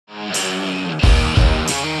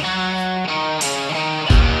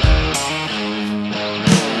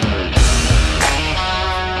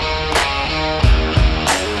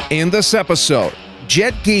In this episode,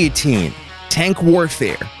 Jet Guillotine, Tank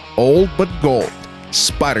Warfare, Old but Gold,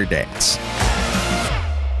 Spider Dance.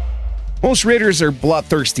 Most raiders are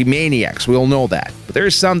bloodthirsty maniacs, we all know that, but there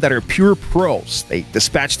are some that are pure pros. They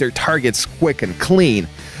dispatch their targets quick and clean.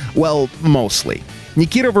 Well, mostly.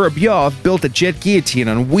 Nikita Vorobyov built a jet guillotine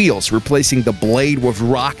on wheels, replacing the blade with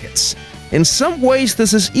rockets. In some ways,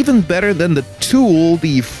 this is even better than the tool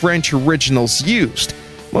the French originals used.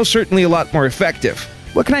 Most certainly a lot more effective.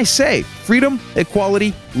 What can I say? Freedom,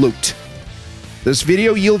 equality, loot. This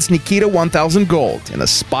video yields Nikita 1000 gold and a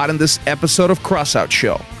spot in this episode of Crossout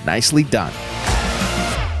Show. Nicely done.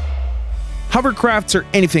 Hovercrafts are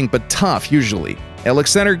anything but tough usually.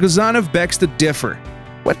 Alexander Guzanov begs to differ.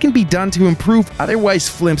 What can be done to improve otherwise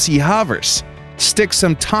flimsy hovers? Stick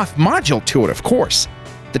some tough module to it, of course.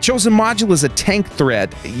 The chosen module is a tank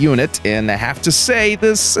thread unit, and I have to say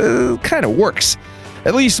this kind of works.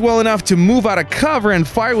 At least well enough to move out of cover and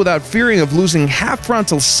fire without fearing of losing half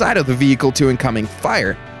frontal side of the vehicle to incoming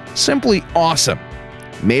fire. Simply awesome.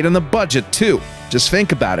 Made on the budget too. Just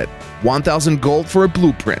think about it. 1000 gold for a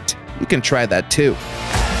blueprint. You can try that too.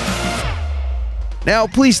 Now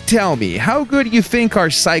please tell me, how good you think are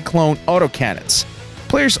Cyclone autocannons?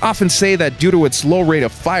 Players often say that due to its low rate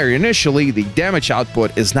of fire initially, the damage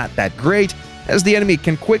output is not that great, as the enemy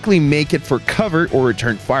can quickly make it for cover or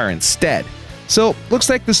return fire instead. So, looks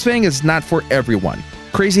like this thing is not for everyone.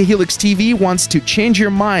 Crazy Helix TV wants to change your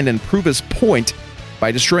mind and prove his point by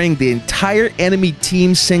destroying the entire enemy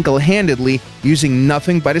team single-handedly using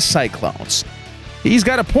nothing but his Cyclones. He's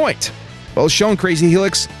got a point. Well shown, Crazy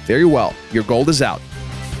Helix. Very well. Your gold is out.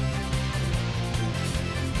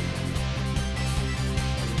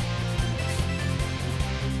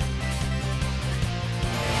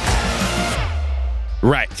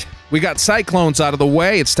 Right. We got Cyclones out of the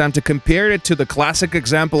way, it's time to compare it to the classic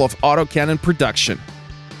example of autocannon production.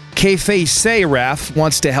 K-Face Sayrath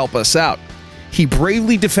wants to help us out. He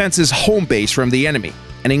bravely defends his home base from the enemy.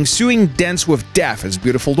 An ensuing dance with death is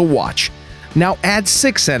beautiful to watch. Now add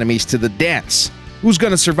 6 enemies to the dance. Who's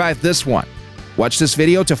gonna survive this one? Watch this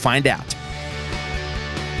video to find out.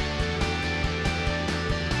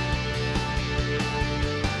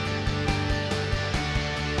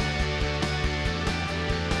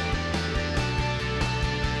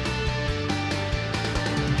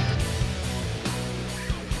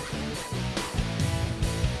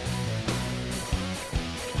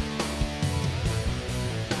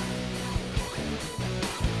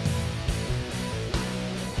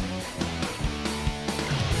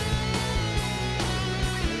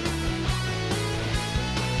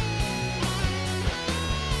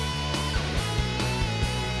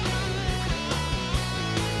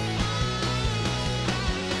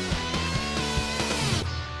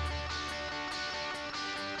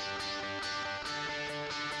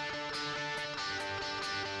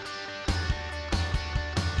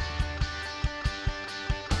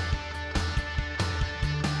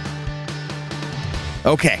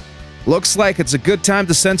 Okay, looks like it's a good time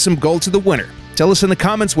to send some gold to the winner. Tell us in the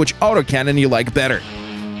comments which autocannon you like better.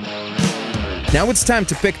 Now it's time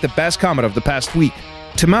to pick the best comment of the past week.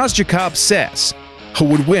 Tomas Jacob says, who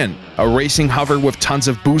would win, a racing hover with tons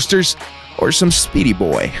of boosters or some speedy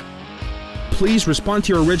boy? Please respond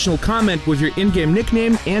to your original comment with your in-game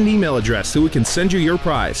nickname and email address so we can send you your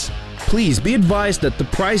prize. Please be advised that the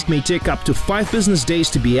prize may take up to 5 business days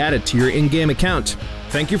to be added to your in-game account.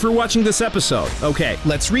 Thank you for watching this episode. Okay,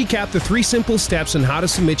 let's recap the 3 simple steps on how to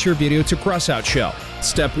submit your video to Crossout Show.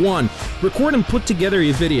 Step 1. Record and put together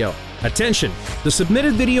your video. Attention! The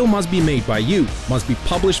submitted video must be made by you, must be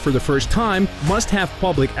published for the first time, must have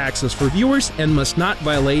public access for viewers, and must not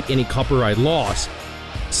violate any copyright laws.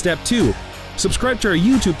 Step 2. Subscribe to our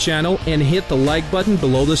YouTube channel and hit the like button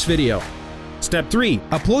below this video. Step 3.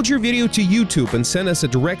 Upload your video to YouTube and send us a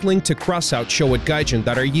direct link to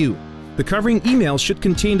crossoutshow@gaijin.ru. The covering email should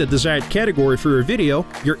contain the desired category for your video,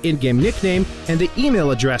 your in-game nickname, and the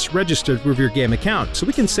email address registered with your game account, so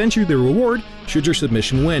we can send you the reward should your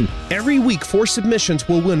submission win. Every week, 4 submissions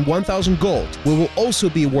will win 1000 gold. We will also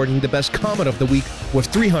be awarding the best comment of the week with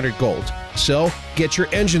 300 gold. So, get your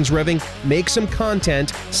engines revving, make some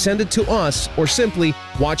content, send it to us, or simply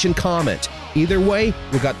watch and comment. Either way,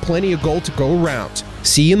 we got plenty of gold to go around.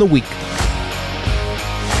 See you in the week.